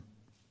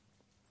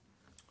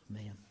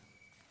men.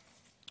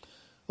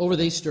 Over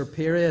the Easter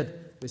period,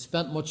 we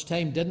spent much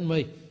time, didn't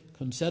we,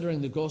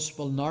 considering the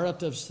gospel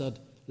narratives that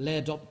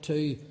led up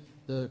to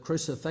the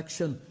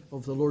crucifixion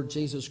of the Lord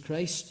Jesus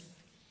Christ.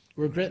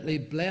 We're greatly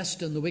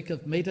blessed in the week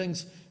of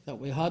meetings that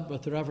we had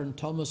with the Reverend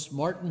Thomas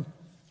Martin.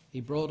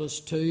 He brought us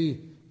to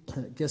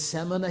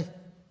Gethsemane.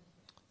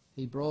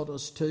 He brought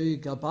us to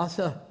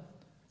Gabbatha.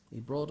 He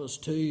brought us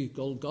to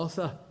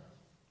Golgotha.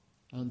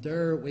 And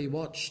there we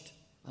watched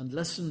and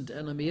listened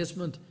in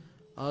amazement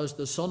as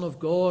the Son of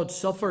God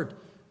suffered,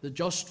 the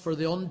just for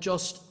the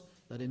unjust,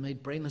 that he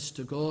might bring us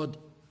to God.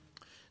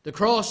 The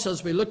cross,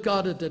 as we look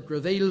at it, it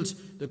reveals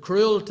the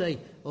cruelty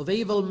of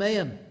evil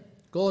men.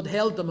 God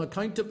held them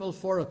accountable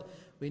for it.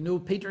 We know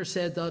Peter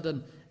said that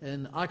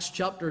in Acts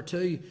chapter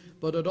 2.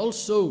 But it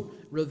also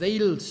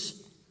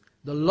reveals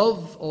the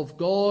love of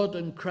God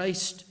and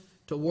Christ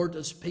toward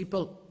his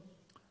people.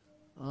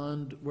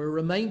 And we're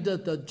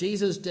reminded that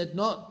Jesus did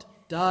not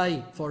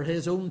die for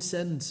his own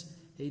sins.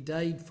 He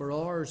died for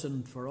ours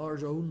and for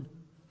ours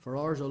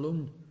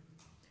alone.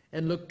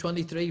 In Luke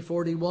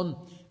 23:41,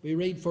 we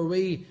read, "For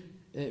we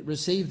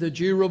receive the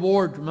due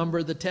reward.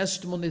 Remember the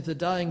testimony of the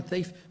dying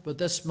thief, but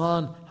this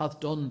man hath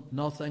done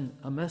nothing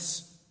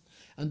amiss."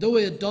 And though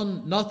he had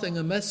done nothing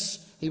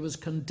amiss, he was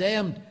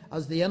condemned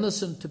as the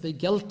innocent to be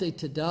guilty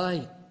to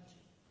die.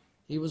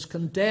 He was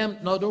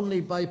condemned not only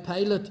by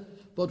Pilate,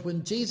 but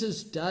when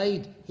Jesus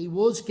died, he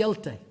was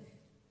guilty.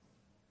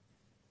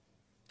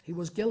 He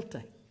was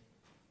guilty.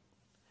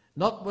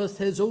 Not with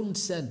his own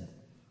sin,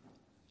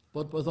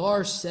 but with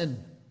our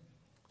sin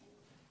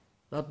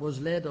that was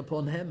laid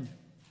upon him.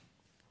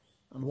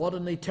 And what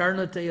an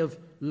eternity of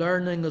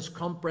learning is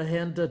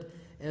comprehended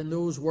in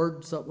those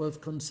words that we've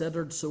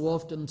considered so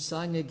often,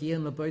 sang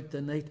again about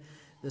the night,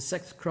 the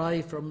sixth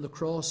cry from the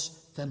cross,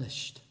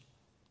 finished.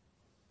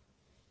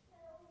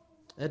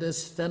 It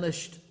is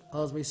finished,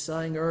 as we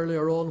sang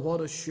earlier on.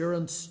 What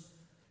assurance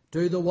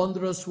do the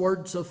wondrous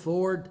words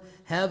afford?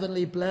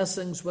 Heavenly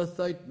blessings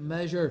without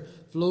measure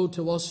flow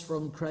to us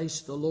from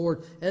Christ the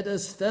Lord. It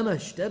is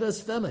finished, it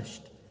is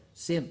finished.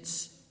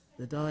 Saints,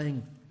 the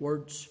dying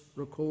words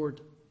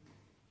record.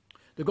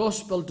 The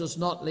gospel does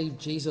not leave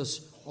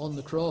Jesus on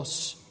the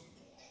cross.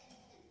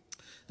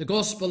 The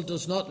gospel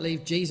does not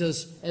leave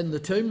Jesus in the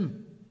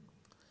tomb.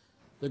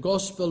 The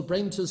gospel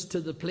brings us to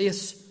the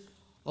place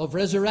of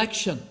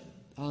resurrection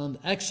and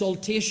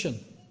exaltation.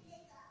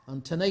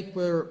 And tonight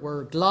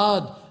we're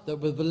glad that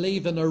we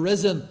believe in a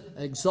risen,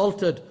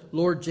 exalted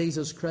Lord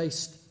Jesus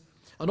Christ.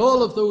 And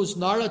all of those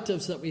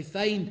narratives that we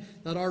find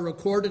that are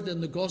recorded in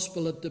the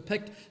gospel that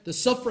depict the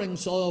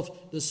sufferings of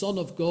the Son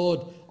of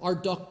God are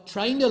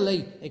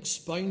doctrinally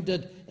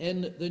expounded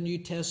in the New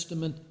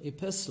Testament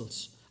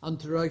epistles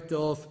and throughout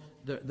the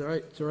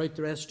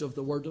rest of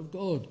the Word of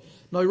God.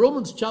 Now,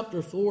 Romans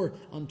chapter 4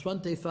 and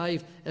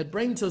 25, it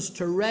brings us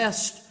to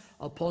rest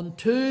upon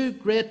two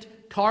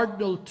great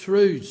cardinal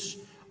truths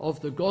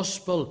of the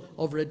gospel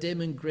of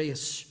redeeming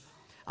grace.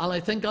 And I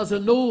think as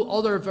in no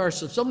other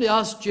verse, if somebody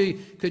asked you,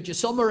 could you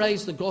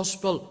summarize the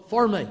gospel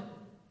for me?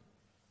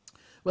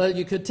 Well,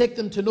 you could take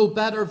them to no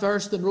better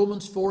verse than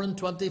Romans 4 and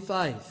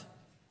 25.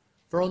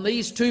 For on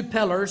these two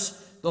pillars,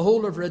 the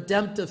whole of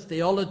redemptive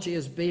theology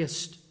is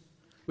based.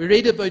 We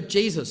read about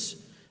Jesus,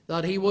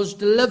 that he was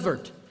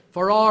delivered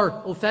for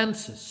our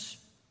offences,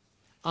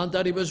 and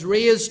that he was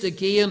raised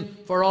again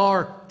for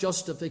our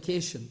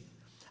justification.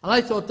 And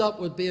I thought that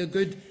would be a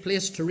good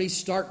place to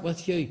restart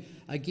with you.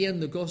 Again,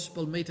 the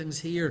gospel meetings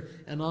here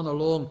and on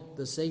along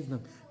this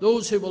evening.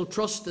 Those who will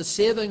trust the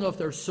saving of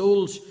their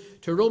souls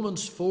to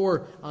Romans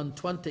 4 and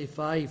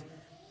 25,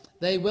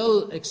 they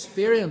will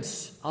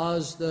experience,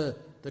 as the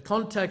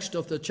context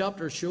of the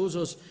chapter shows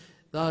us,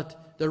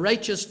 that the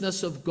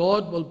righteousness of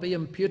God will be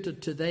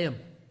imputed to them.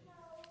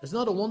 Isn't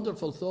that a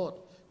wonderful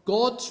thought?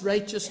 God's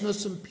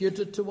righteousness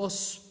imputed to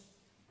us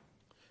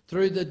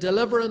through the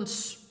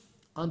deliverance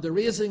and the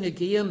raising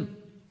again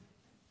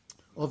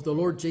of the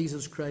Lord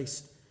Jesus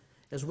Christ.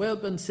 As well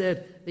been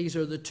said, these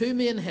are the two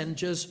main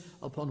hinges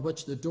upon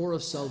which the door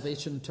of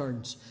salvation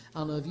turns.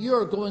 And if you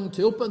are going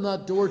to open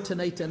that door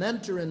tonight and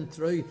enter in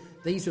through,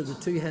 these are the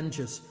two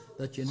hinges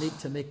that you need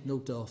to make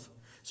note of.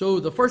 So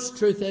the first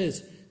truth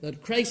is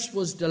that Christ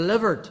was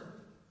delivered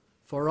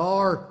for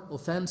our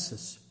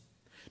offences.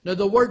 Now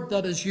the word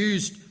that is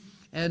used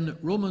in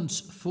Romans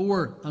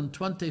 4 and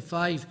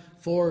 25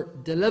 for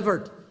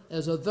delivered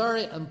is a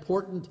very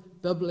important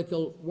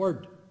biblical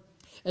word.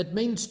 It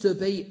means to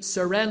be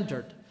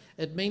surrendered.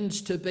 It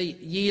means to be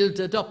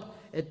yielded up.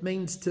 It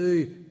means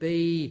to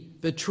be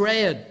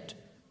betrayed,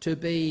 to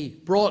be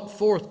brought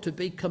forth, to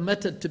be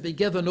committed, to be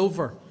given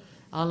over.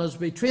 And as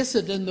we trace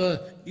it in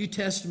the New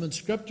Testament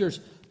scriptures,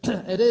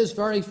 it is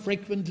very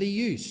frequently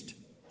used.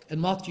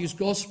 In Matthew's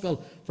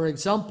Gospel, for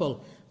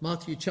example,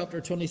 Matthew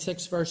chapter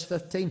 26, verse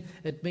 15,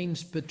 it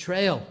means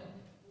betrayal.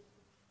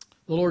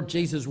 The Lord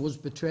Jesus was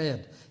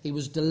betrayed. He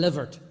was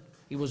delivered.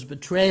 He was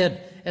betrayed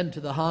into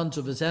the hands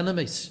of his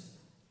enemies.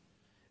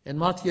 In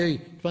Matthew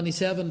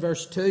 27,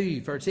 verse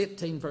 2, verse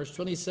 18, verse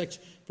 26,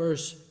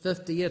 verse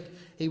 58,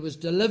 he was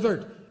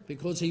delivered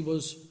because he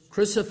was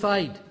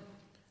crucified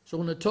So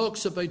when it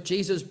talks about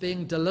Jesus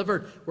being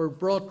delivered, we're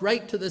brought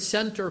right to the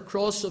center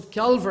cross of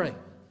Calvary.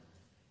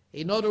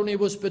 He not only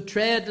was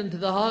betrayed into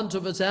the hands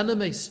of his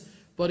enemies,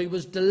 but he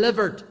was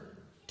delivered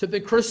to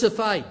be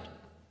crucified.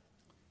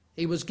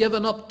 He was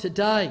given up to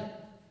die.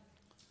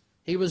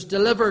 He was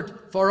delivered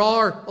for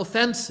our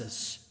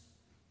offences.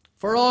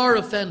 For our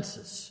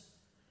offences.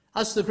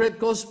 That's the great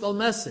gospel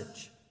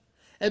message.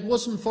 It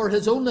wasn't for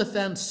his own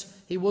offence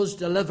he was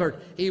delivered.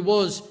 He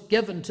was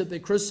given to be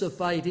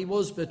crucified. He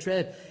was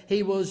betrayed.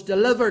 He was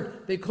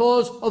delivered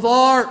because of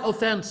our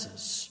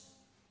offences.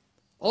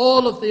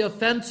 All of the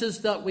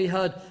offences that we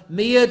had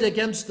made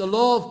against the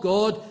law of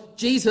God,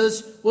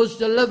 Jesus was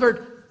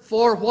delivered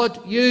for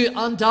what you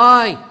and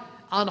I,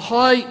 and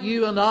how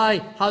you and I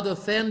had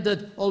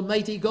offended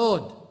Almighty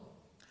God.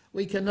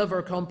 We can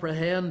never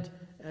comprehend,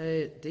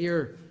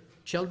 dear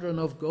children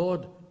of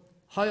God,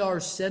 how our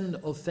sin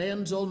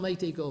offends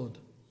Almighty God.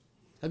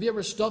 Have you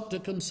ever stopped to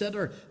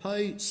consider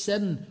how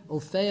sin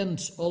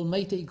offends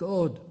Almighty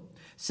God?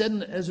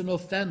 Sin is an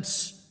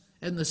offence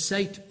in the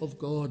sight of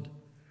God.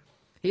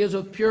 He is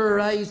of pure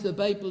eyes, the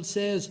Bible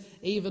says,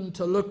 even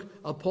to look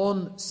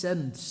upon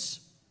sins.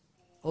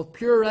 Of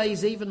pure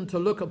eyes, even to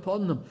look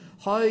upon them.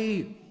 How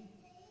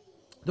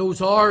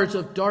those hours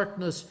of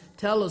darkness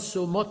tell us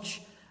so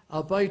much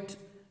about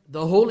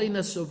the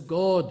holiness of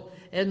God,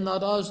 in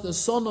that as the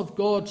Son of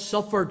God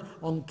suffered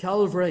on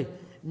Calvary,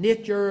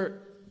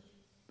 nature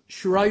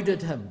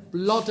shrouded him,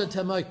 blotted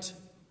him out.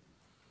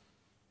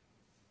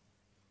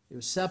 He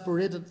was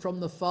separated from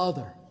the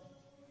Father,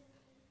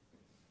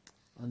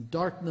 and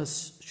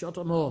darkness shut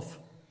him off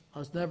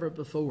as never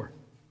before.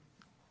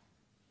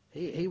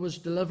 He was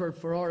delivered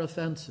for our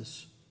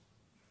offences.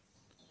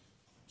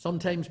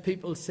 Sometimes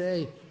people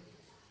say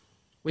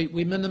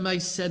we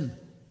minimize sin.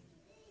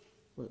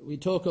 We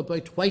talk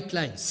about white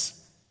lies.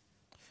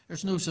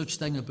 There's no such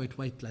thing about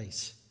white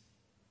lies.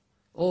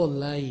 All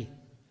lie,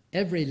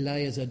 every lie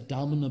is a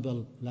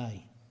damnable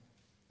lie.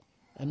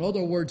 In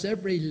other words,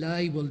 every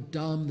lie will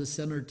damn the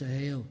sinner to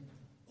hell.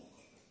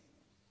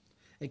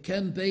 It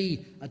can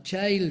be a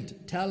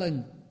child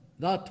telling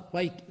that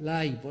white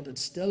lie, but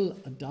it's still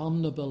a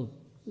damnable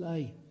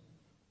lie.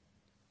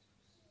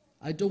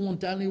 I don't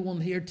want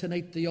anyone here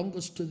tonight, the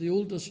youngest to the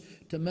oldest,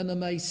 to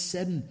minimize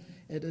sin.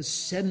 It is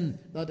sin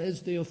that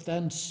is the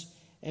offence.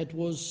 It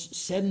was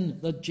sin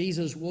that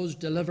Jesus was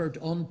delivered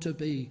on to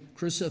be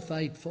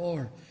crucified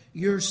for.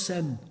 Your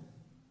sin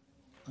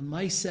and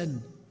my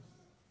sin.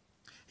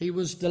 He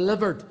was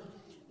delivered.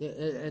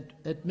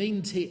 It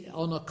means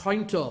on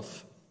account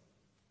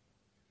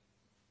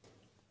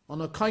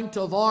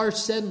of our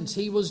sins,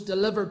 he was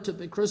delivered to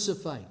be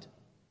crucified.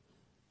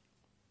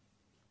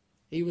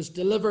 He was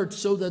delivered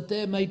so that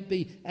they might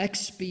be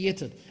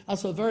expiated.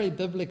 That's a very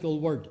biblical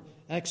word,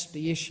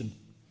 expiation.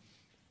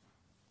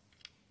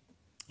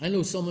 I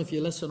know some of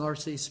you listen to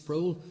R.C.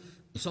 Sproul.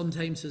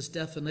 Sometimes his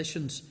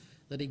definitions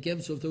that he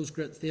gives of those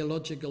great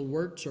theological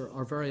words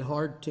are very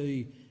hard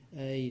to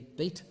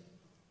beat.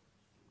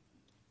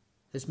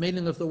 His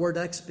meaning of the word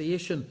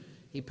expiation,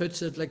 he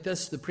puts it like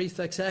this: the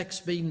prefix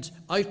ex means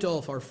out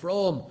of or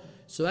from.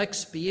 So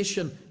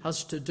expiation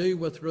has to do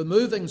with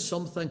removing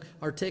something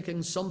or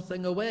taking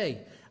something away.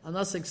 And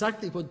that's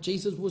exactly what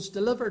Jesus was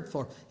delivered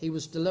for. He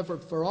was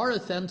delivered for our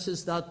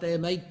offences, that they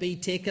might be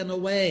taken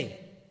away,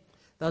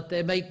 that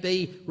they might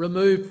be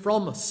removed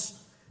from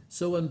us.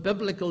 So in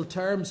biblical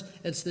terms,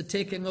 it's the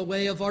taking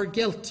away of our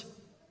guilt.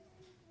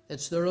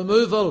 It's the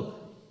removal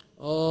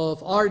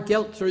of our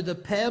guilt through the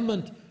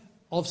payment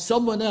of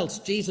someone else.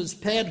 Jesus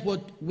paid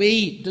what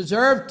we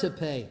deserved to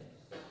pay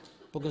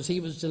because he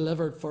was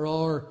delivered for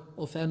our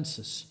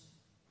offences.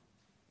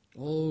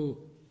 Oh,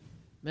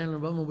 men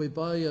and women, we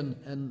bow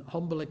in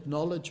humble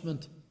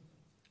acknowledgement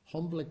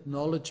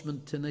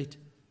tonight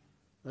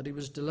that he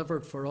was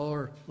delivered for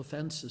our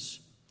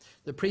offences.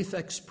 The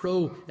prefix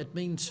pro, it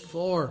means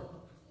for.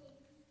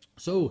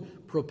 So,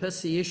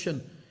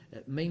 propitiation,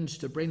 it means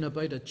to bring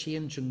about a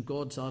change in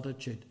God's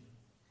attitude.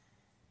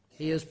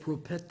 He is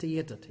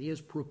propitiated. He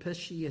is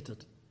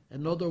propitiated.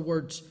 In other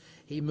words,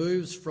 he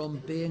moves from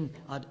being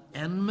at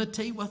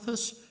enmity with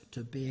us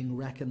to being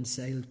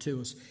reconciled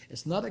to us.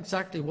 It's not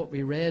exactly what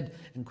we read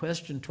in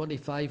question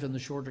 25 in the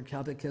Shorter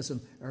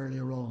Catechism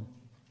earlier on.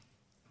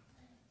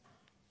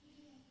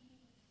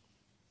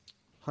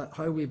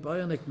 How we bow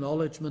in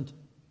acknowledgement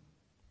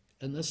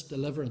in this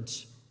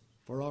deliverance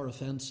for our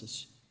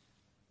offences.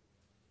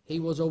 He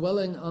was a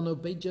willing and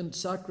obedient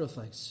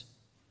sacrifice.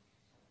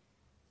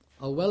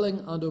 A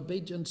willing and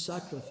obedient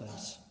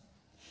sacrifice.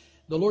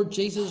 The Lord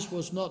Jesus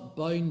was not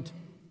bound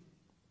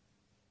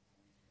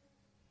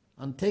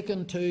and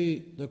taken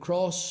to the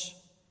cross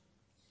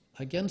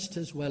against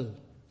his will.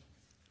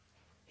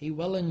 He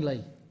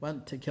willingly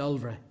went to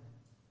Calvary.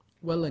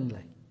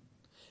 Willingly.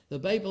 The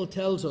Bible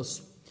tells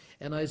us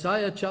in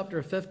Isaiah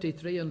chapter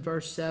 53 and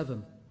verse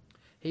 7,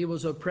 he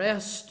was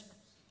oppressed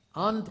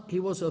and he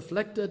was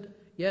afflicted,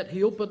 yet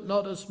he opened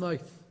not his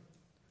mouth.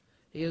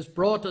 He is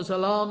brought as a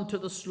lamb to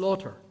the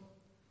slaughter,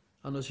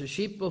 and as a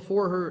sheep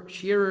before her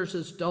shearers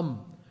is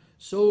dumb,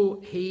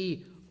 so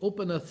he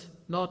openeth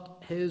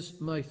not his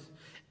mouth.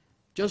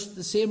 Just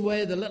the same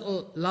way the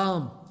little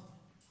lamb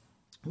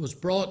was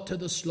brought to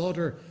the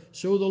slaughter,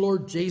 so the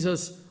Lord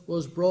Jesus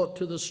was brought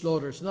to the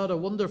slaughter. It's not a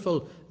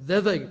wonderful,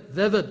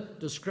 vivid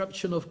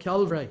description of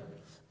Calvary.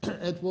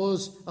 It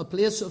was a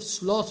place of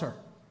slaughter.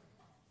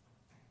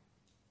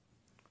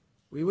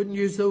 We wouldn't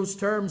use those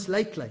terms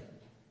lightly.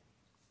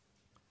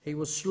 He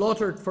was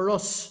slaughtered for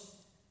us.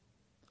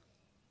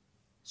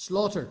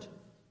 Slaughtered.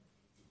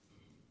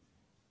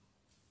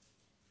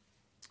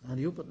 And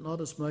he opened not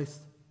his mouth.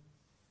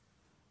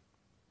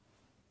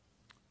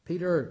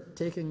 Peter,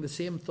 taking the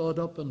same thought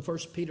up in 1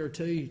 Peter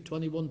 2,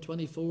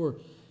 21-24,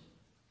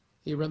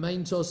 he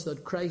reminds us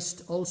that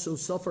Christ also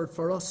suffered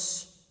for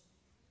us,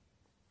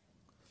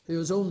 who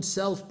his own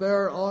self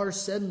bare our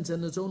sins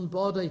in his own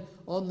body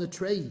on the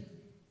tree,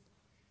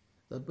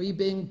 that we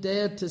being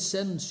dead to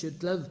sins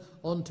should live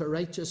unto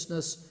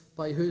righteousness,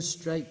 by whose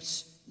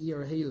stripes ye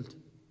are healed.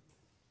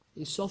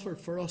 He suffered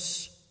for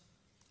us,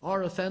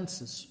 our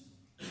offences.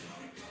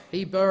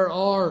 He bare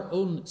our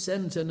own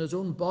sins in his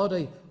own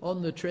body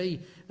on the tree,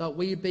 that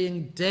we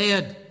being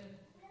dead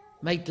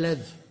might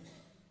live.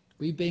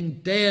 We being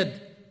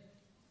dead,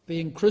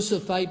 being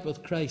crucified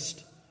with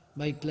Christ,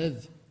 might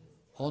live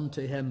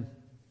unto him.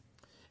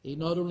 He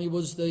not only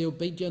was the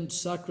obedient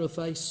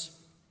sacrifice,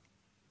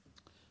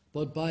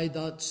 but by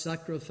that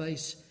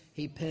sacrifice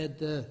he paid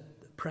the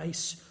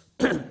price,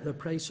 the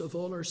price of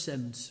all our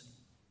sins.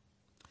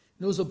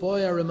 You know, as a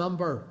boy I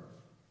remember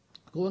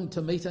going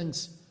to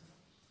meetings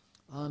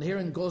and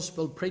hearing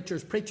gospel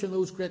preachers preaching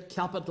those great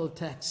capital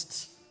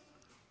texts.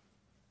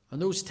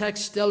 And those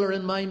texts still are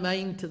in my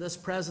mind to this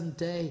present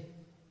day.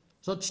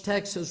 Such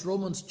texts as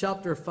Romans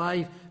chapter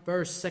 5,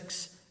 verse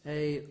 6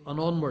 and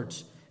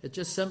onwards. It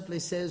just simply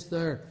says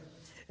there,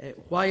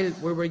 while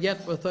we were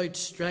yet without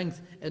strength,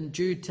 in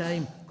due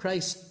time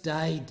Christ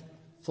died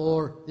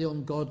for the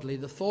ungodly.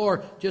 The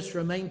for just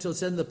reminds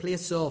us in the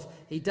place of.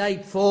 He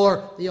died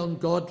for the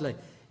ungodly.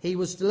 He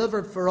was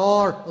delivered for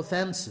our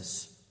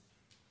offences.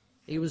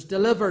 He was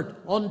delivered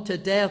unto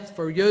death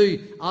for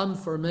you and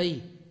for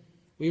me.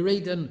 We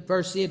read in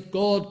verse 8,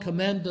 God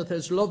commendeth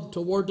his love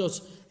toward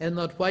us, in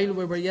that while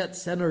we were yet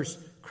sinners,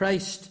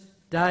 Christ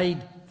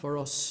died for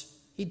us.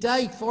 He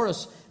died for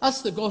us.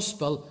 That's the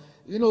gospel.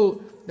 You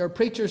know, there are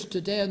preachers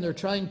today and they're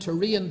trying to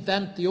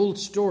reinvent the old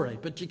story,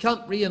 but you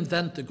can't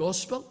reinvent the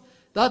gospel.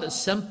 That is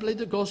simply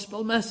the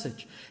gospel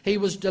message. He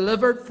was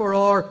delivered for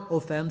our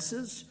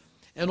offences,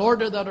 in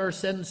order that our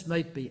sins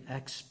might be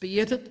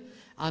expiated,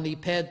 and he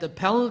paid the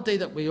penalty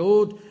that we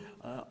owed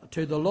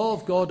to the law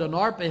of God on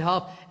our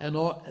behalf in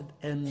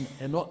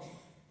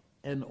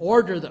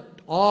order that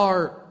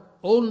our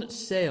own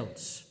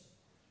selves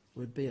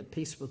would be at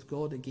peace with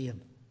God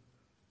again.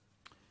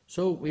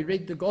 So we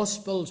read the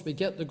Gospels, we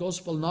get the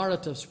Gospel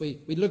narratives, we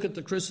look at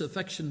the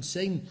crucifixion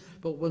scene,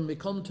 but when we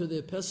come to the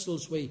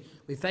epistles, we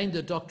find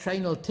the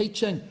doctrinal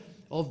teaching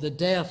of the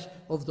death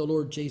of the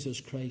Lord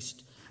Jesus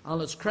Christ.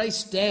 And it's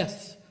Christ's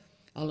death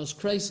and it's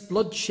Christ's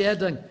blood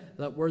shedding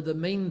that were the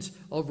means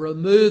of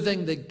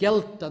removing the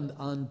guilt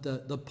and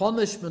the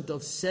punishment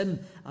of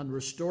sin and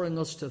restoring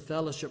us to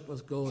fellowship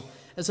with God.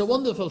 It's a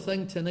wonderful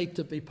thing tonight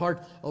to be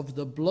part of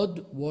the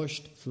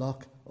blood-washed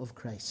flock of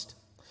Christ.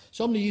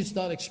 Somebody used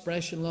that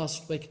expression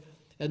last week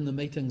in the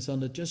meetings,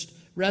 and it just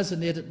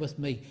resonated with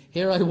me.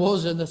 Here I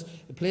was in this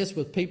place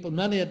with people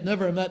many had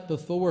never met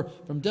before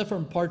from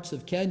different parts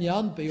of Kenya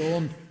and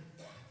beyond,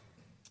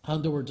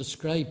 and they were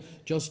described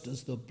just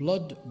as the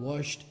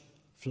blood-washed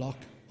flock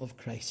of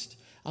Christ.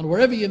 And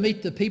wherever you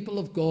meet the people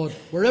of God,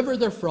 wherever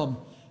they're from,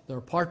 they're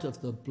part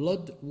of the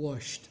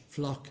blood-washed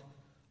flock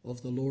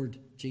of the Lord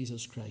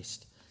Jesus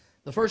Christ.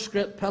 The first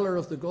great pillar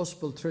of the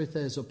gospel truth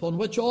is, upon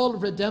which all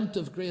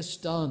redemptive grace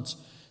stands,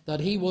 that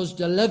he was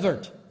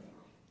delivered,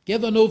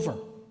 given over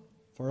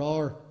for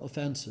our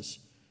offences.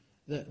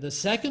 The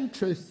second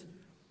truth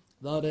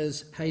that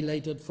is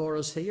highlighted for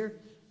us here,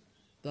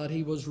 that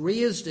he was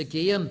raised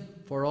again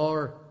for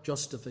our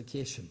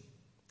justification.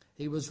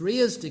 He was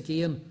raised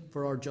again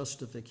for our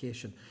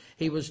justification.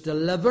 He was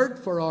delivered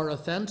for our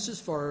offences,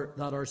 for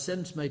that our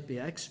sins might be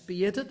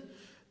expiated,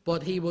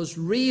 but he was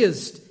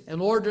raised in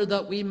order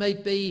that we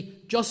might be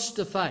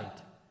justified.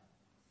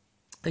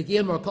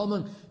 Again, we're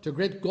coming to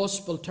great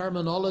gospel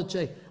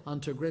terminology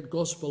and to great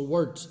gospel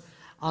words,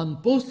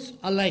 and both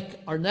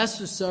alike are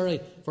necessary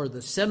for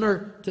the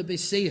sinner to be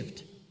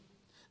saved.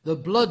 The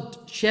blood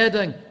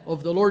shedding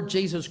of the Lord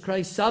Jesus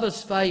Christ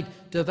satisfied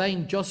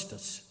divine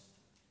justice.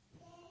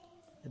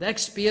 It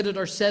expiated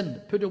our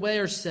sin, put away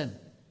our sin.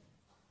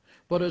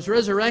 But his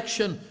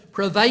resurrection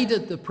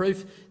provided the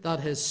proof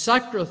that his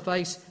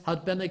sacrifice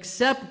had been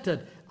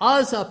accepted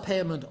as a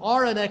payment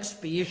or an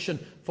expiation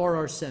for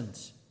our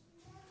sins.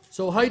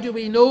 So how do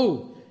we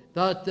know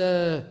that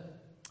the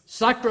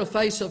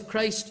sacrifice of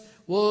Christ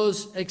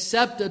was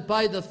accepted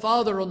by the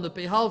Father on the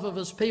behalf of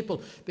his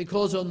people?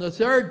 Because on the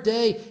third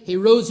day he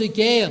rose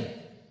again.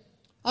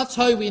 That's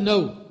how we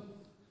know.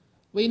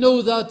 We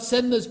know that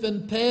sin has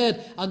been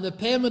paid and the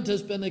payment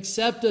has been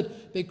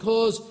accepted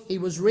because he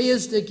was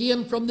raised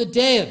again from the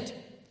dead.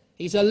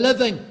 He's a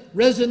living,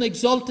 risen,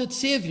 exalted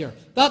Saviour.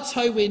 That's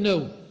how we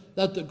know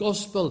that the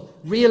gospel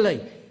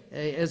really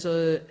is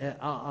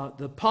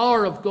the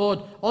power of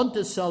God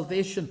unto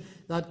salvation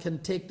that can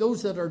take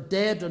those that are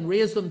dead and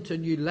raise them to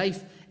new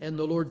life in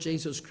the Lord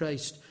Jesus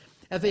Christ.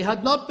 If he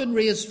had not been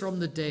raised from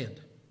the dead,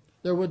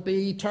 there would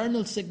be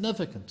eternal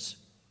significance.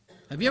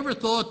 Have you ever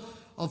thought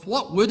of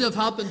what would have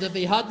happened if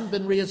he hadn't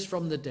been raised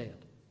from the dead?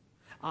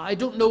 I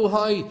don't know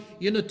how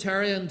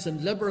Unitarians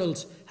and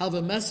liberals have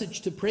a message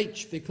to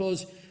preach,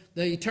 because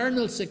the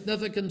eternal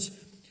significance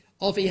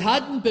of he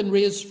hadn't been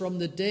raised from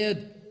the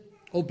dead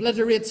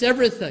obliterates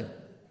everything.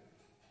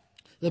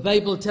 The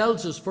Bible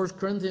tells us, 1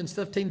 Corinthians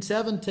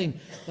 15:17,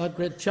 that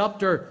great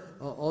chapter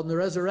on the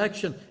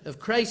resurrection, if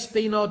Christ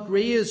be not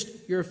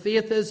raised, your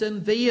faith is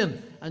in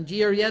vain, and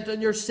ye are yet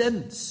in your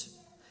sins.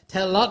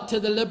 Tell that to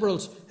the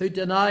liberals who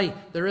deny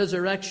the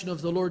resurrection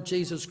of the Lord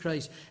Jesus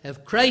Christ.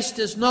 If Christ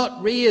is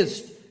not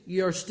raised,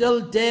 you are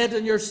still dead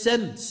in your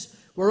sins.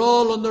 We're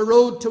all on the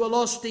road to a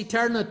lost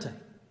eternity.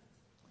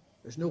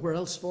 There's nowhere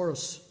else for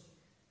us.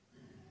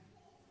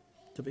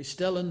 To be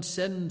still in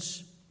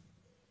sins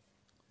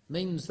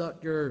means that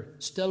you're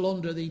still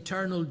under the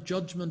eternal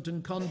judgment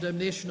and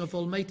condemnation of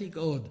Almighty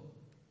God.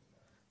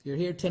 If you're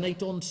here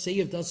tonight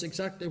unsaved, that's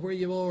exactly where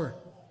you are.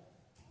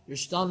 You're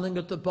standing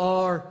at the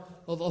bar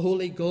of a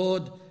holy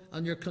God,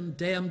 and you're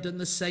condemned in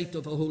the sight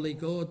of a holy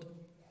God.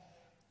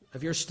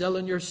 If you're still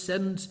in your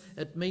sins,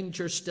 it means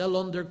you're still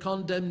under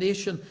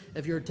condemnation.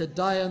 If you're to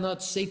die in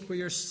that seat where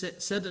you're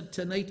seated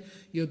tonight,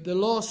 you'd be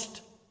lost.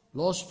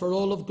 Lost for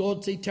all of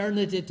God's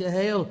eternity to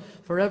hell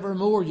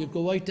forevermore. You'd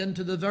go out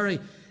into the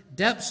very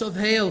depths of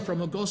hell from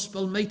a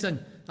gospel meeting.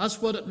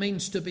 That's what it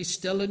means to be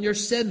still in your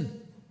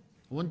sin.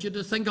 I want you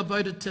to think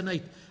about it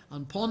tonight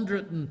and ponder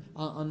it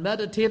and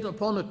meditate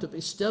upon it, to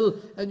be still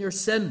in your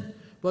sin.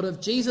 But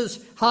if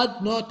Jesus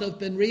had not have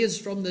been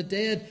raised from the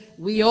dead,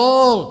 we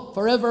all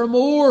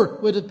forevermore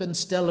would have been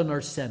still in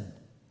our sin.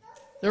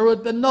 There would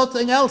have been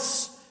nothing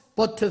else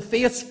but to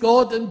face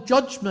God in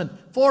judgment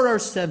for our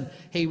sin.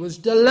 He was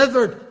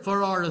delivered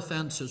for our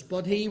offences,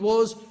 but he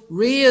was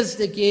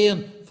raised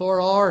again for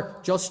our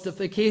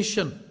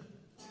justification.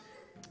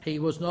 He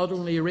was not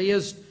only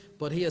raised,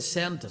 but he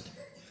ascended.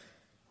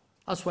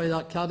 That's why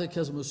that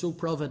catechism is so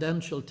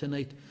providential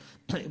tonight.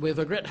 We have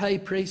a great high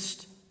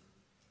priest.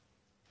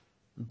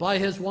 By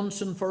his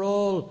once and for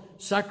all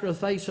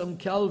sacrifice on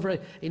Calvary,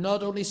 he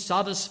not only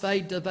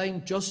satisfied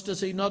divine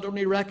justice, he not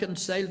only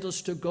reconciled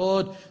us to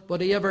God,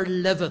 but he ever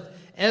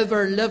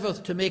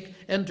liveth to make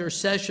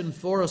intercession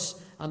for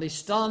us. And he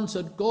stands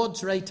at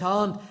God's right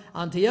hand,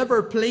 and he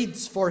ever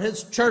pleads for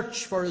his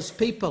church, for his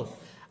people,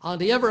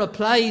 and he ever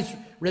applies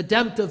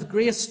redemptive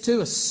grace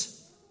to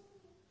us.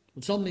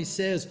 When somebody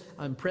says,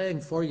 I'm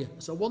praying for you,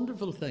 it's a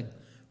wonderful thing.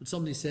 When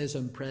somebody says,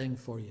 I'm praying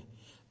for you.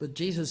 But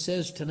Jesus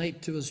says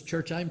tonight to his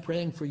church, I'm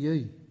praying for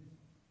you.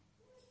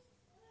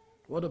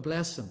 What a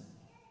blessing.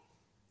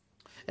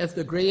 If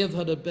the grave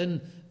had been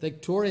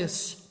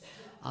victorious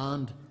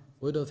and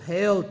would have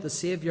held the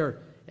Saviour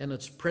in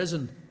its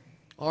prison,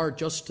 our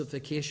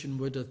justification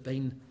would have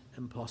been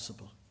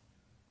impossible.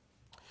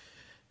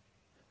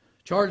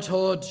 Charles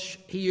Hodge,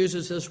 he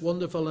uses this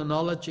wonderful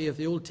analogy of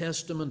the Old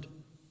Testament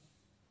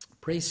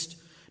priest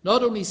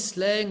not only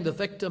slaying the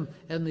victim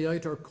in the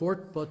outer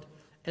court, but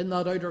in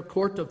that outer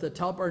court of the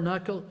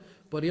tabernacle,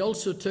 but he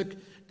also took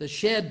the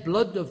shed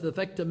blood of the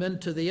victim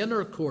into the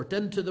inner court,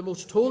 into the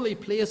most holy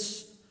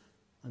place,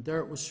 and there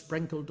it was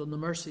sprinkled on the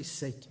mercy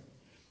seat.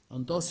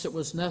 And thus it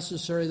was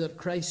necessary that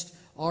Christ,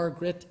 our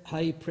great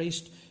high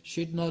priest,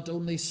 should not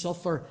only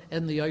suffer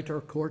in the outer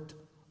court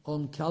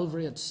on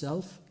Calvary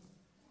itself,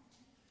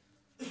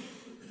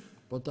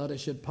 but that he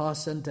should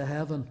pass into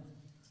heaven.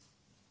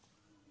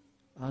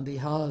 And he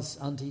has,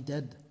 and he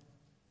did,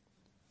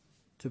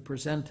 to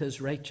present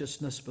his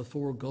righteousness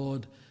before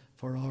God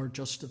for our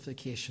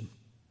justification.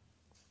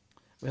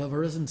 We have a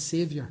risen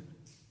Saviour,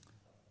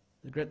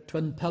 the great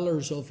twin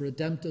pillars of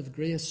redemptive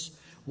grace,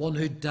 one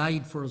who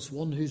died for us,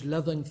 one who's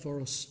living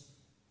for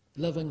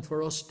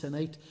us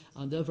tonight,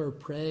 and ever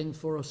praying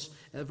for us,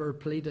 ever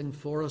pleading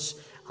for us.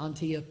 And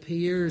he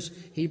appears,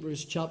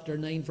 Hebrews chapter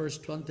 9 verse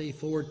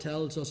 24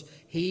 tells us,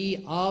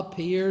 he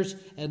appears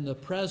in the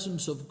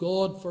presence of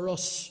God for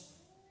us.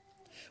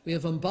 We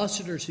have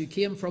ambassadors who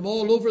came from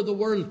all over the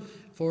world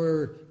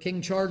for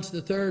King Charles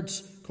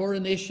III's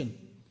coronation.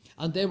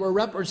 And they were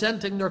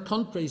representing their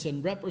countries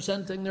and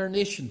representing their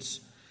nations.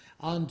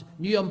 And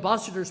new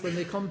ambassadors, when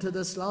they come to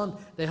this land,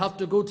 they have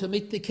to go to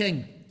meet the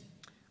king.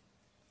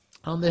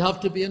 And they have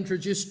to be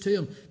introduced to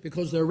him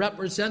because they're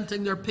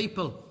representing their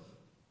people.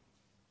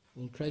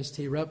 Well, Christ,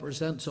 he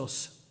represents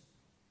us,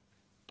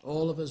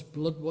 all of his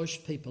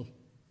blood-washed people.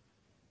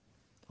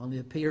 And he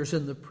appears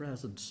in the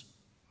presence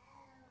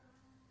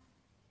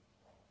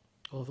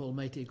of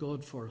Almighty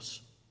God for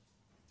us.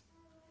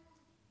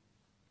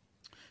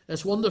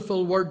 This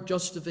wonderful word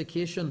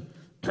justification,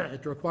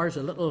 it requires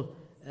a little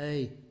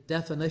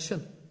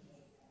definition.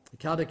 The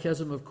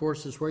catechism, of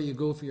course, is where you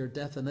go for your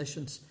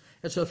definitions.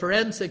 It's a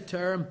forensic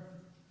term.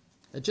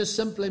 It just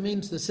simply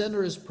means the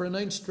sinner is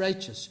pronounced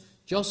righteous,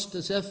 just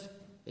as if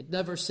It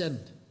never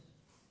sinned.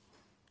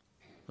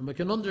 And we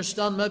can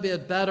understand maybe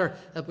it better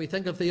if we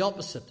think of the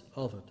opposite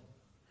of it.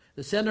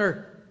 The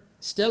sinner,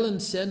 still in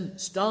sin,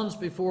 stands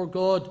before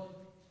God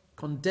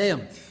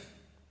condemned.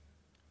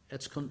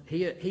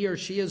 He or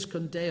she is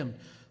condemned.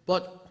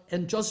 But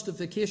in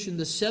justification,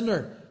 the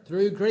sinner,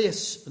 through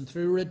grace and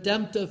through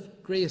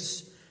redemptive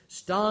grace,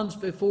 stands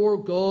before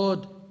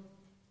God,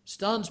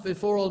 stands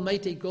before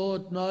Almighty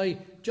God now,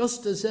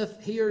 just as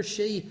if he or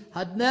she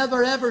had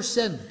never ever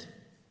sinned.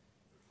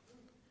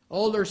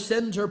 All their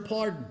sins are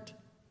pardoned.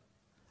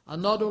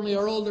 And not only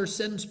are all their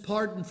sins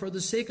pardoned for the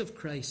sake of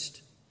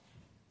Christ,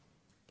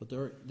 but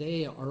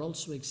they are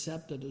also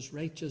accepted as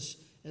righteous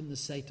in the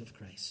sight of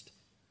Christ,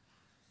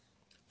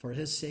 for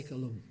his sake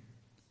alone.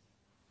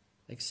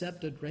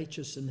 Accepted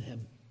righteous in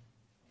him.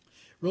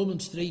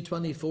 Romans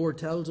 3:24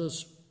 tells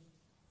us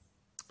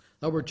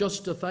that we're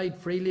justified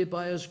freely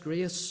by his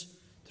grace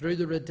through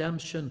the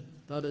redemption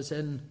that is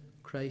in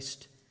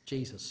Christ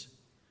Jesus.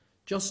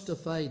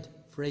 Justified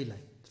freely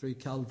through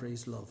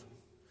Calvary's love.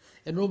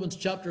 In Romans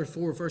chapter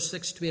 4, verse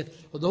 6 to 8,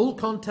 well, the whole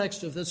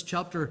context of this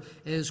chapter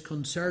is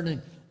concerning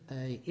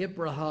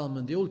Abraham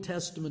and the Old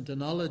Testament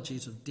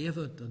analogies of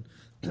David.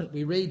 And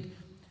we read,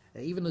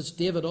 even as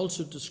David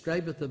also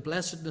describeth the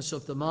blessedness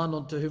of the man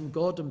unto whom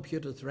God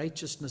imputeth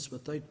righteousness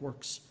without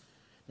works.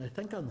 Now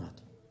think on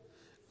that.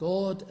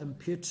 God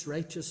imputes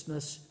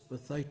righteousness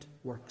without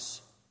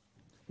works.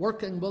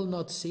 Working will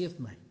not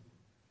save me.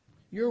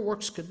 Your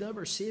works could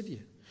never save you.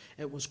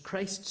 It was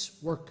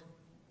Christ's work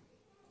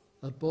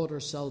that bought our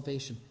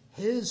salvation.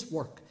 His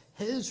work,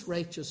 his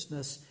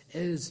righteousness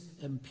is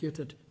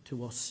imputed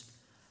to us.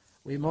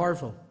 We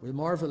marvel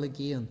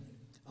again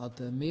at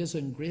the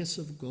amazing grace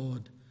of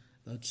God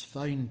that's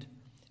found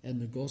in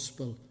the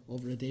gospel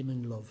of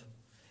redeeming love.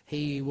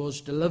 He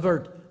was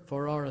delivered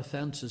for our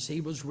offences.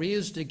 He was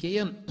raised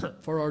again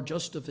for our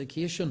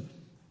justification.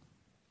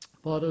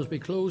 But as we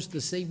close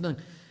this evening,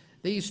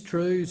 these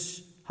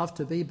truths have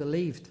to be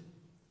believed.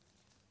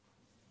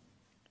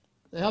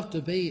 They have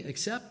to be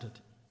accepted.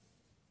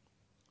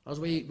 As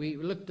we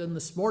looked in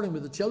this morning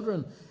with the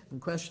children in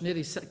question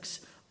 86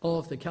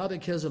 of the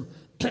Catechism,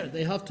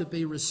 they have to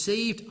be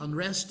received and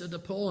rested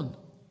upon.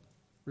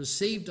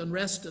 Received and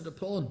rested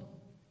upon.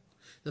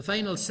 The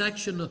final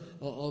section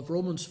of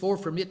Romans 4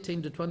 from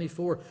 18 to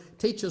 24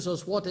 teaches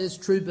us what is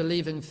true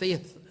believing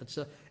faith.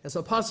 It's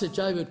a passage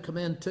I would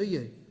commend to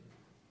you.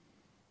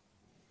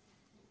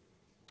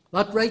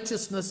 That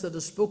righteousness that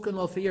is spoken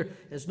of here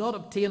is not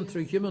obtained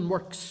through human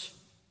works.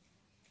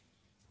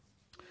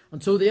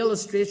 And so the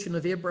illustration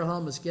of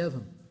Abraham is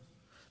given.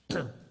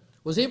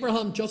 Was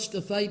Abraham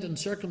justified in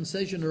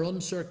circumcision or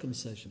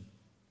uncircumcision?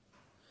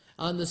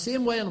 And the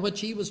same way in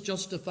which he was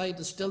justified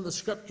is still the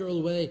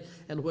scriptural way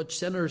in which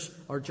sinners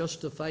are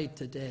justified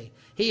today.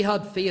 He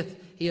had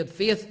faith. He had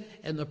faith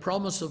in the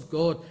promise of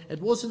God.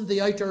 It wasn't the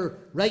outer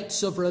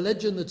rites of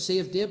religion that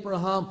saved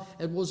Abraham.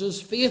 It was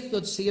his faith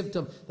that saved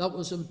him, that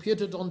was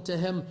imputed unto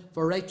him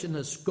for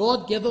righteousness.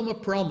 God gave him a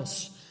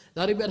promise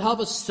that he would have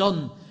a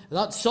son.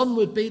 That son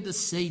would be the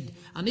seed.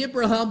 And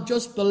Abraham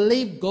just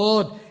believed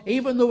God,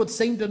 even though it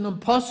seemed an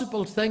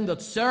impossible thing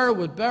that Sarah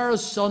would bear a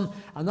son,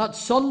 and that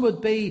son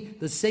would be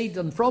the seed,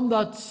 and from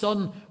that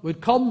son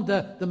would come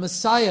the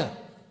Messiah.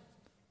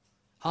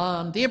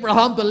 And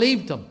Abraham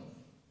believed him.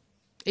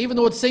 Even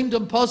though it seemed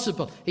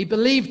impossible, he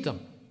believed him.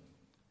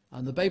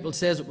 And the Bible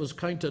says it was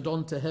counted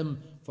unto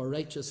him for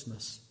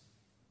righteousness.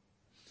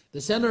 The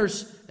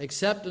sinner's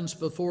acceptance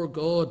before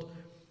God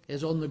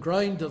is on the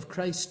ground of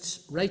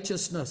Christ's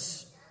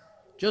righteousness.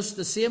 Just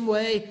the same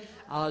way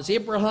as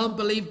Abraham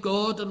believed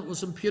God and it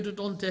was imputed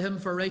unto him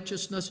for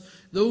righteousness,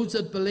 those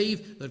that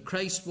believe that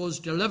Christ was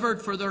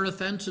delivered for their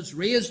offences,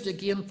 raised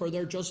again for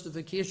their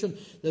justification,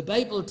 the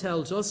Bible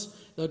tells us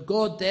that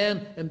God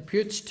then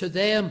imputes to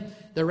them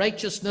the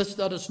righteousness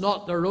that is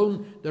not their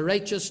own, the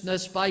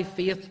righteousness by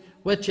faith,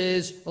 which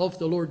is of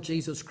the Lord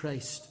Jesus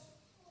Christ.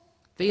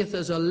 Faith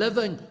is a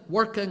living,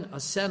 working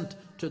assent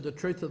to the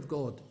truth of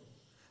God.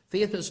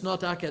 Faith is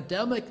not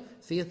academic,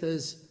 faith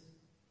is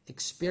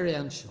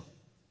experiential.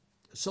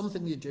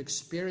 Something that you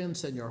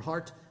experience in your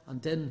heart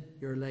and in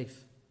your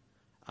life.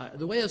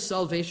 The way of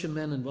salvation,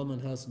 men and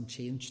women, hasn't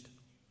changed.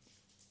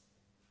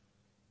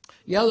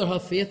 You either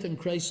have faith in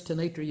Christ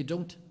tonight or you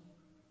don't.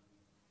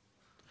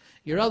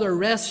 You're either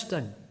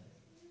resting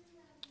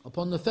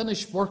upon the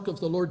finished work of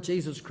the Lord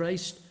Jesus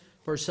Christ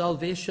for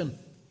salvation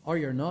or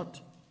you're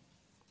not.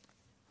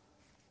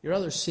 You're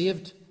either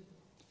saved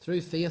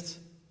through faith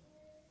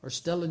or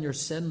still in your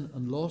sin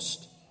and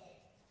lost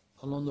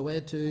and on the way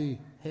to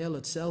hell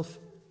itself.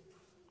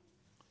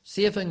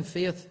 Saving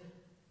faith,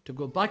 to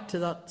go back to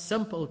that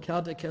simple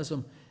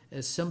catechism,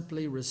 is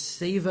simply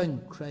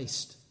receiving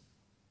Christ,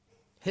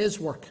 his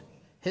work,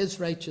 his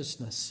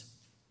righteousness,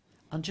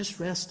 and just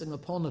resting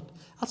upon it.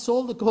 That's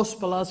all the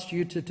gospel asks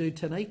you to do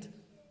tonight.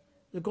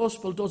 The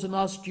gospel doesn't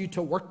ask you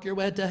to work your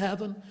way to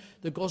heaven.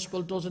 The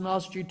gospel doesn't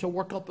ask you to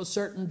work up a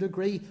certain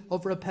degree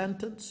of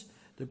repentance.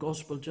 The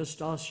gospel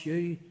just asks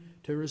you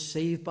to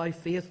receive by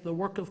faith the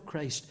work of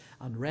Christ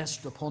and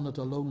rest upon it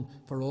alone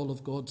for all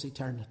of God's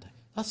eternity.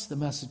 That's the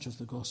message of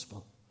the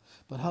gospel.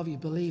 But have you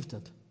believed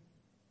it?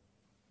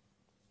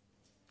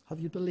 Have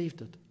you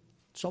believed it?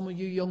 Some of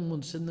you young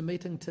ones in the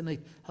meeting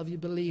tonight, have you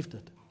believed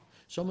it?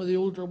 Some of the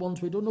older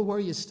ones, we don't know where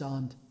you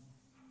stand.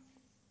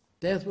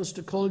 Death was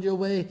to call you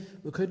away.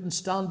 We couldn't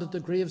stand at the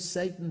grave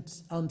site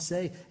and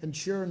say, in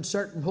sure and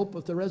certain hope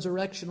of the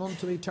resurrection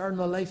unto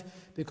eternal life,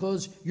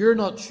 because you're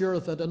not sure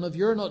of it. And if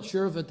you're not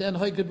sure of it, then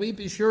how could we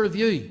be sure of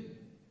you?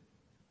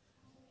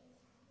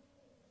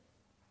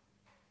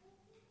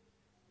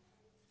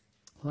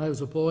 When I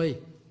was a boy,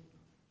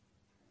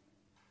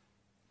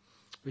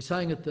 we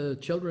sang at the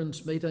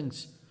children's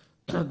meetings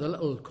the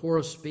little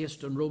chorus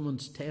based on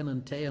Romans 10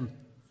 and 10.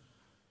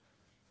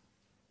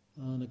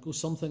 And it goes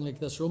something like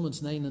this,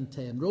 Romans 9 and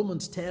 10.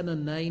 Romans 10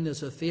 and 9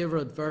 is a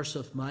favourite verse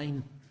of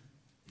mine.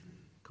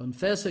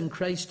 Confessing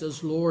Christ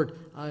as Lord,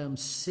 I am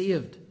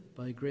saved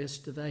by grace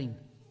divine.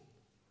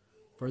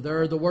 For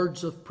there the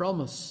words of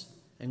promise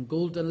in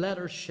golden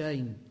letters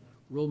shine.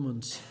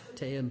 Romans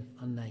 10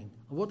 and 9.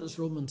 And what does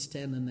Romans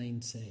 10 and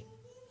 9 say?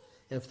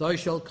 If thou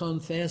shalt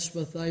confess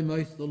with thy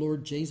mouth the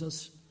Lord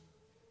Jesus,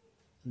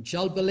 and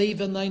shalt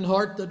believe in thine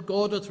heart that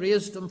God hath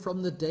raised him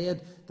from the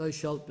dead, thou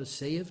shalt be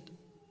saved.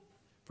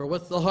 For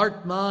with the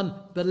heart man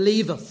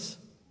believeth.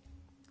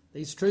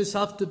 These truths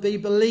have to be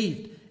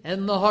believed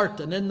in the heart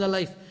and in the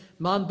life.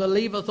 Man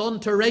believeth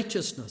unto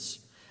righteousness.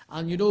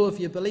 And you know, if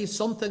you believe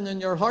something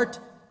in your heart,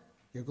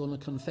 you're going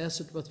to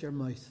confess it with your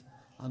mouth.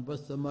 And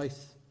with the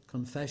mouth,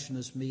 confession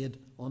is made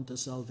unto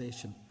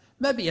salvation.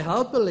 Maybe you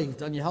have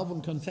believed and you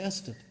haven't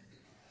confessed it.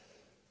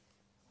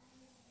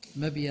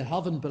 Maybe you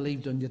haven't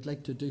believed and you'd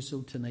like to do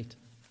so tonight.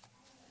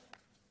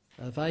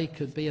 If I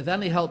could be of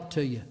any help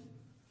to you,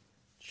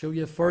 show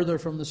you further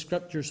from the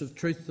scriptures of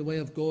truth the way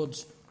of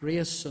God's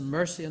grace and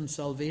mercy and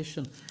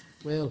salvation,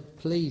 well,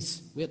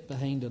 please wait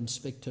behind and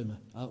speak to me.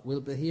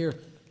 We'll be here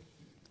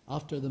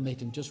after the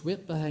meeting. Just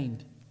wait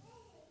behind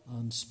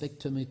and speak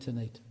to me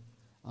tonight.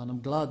 And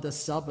I'm glad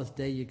this Sabbath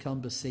day you can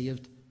be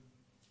saved,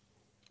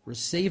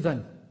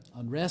 receiving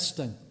and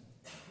resting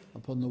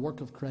upon the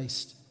work of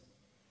Christ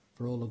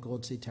for all of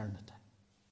God's eternity.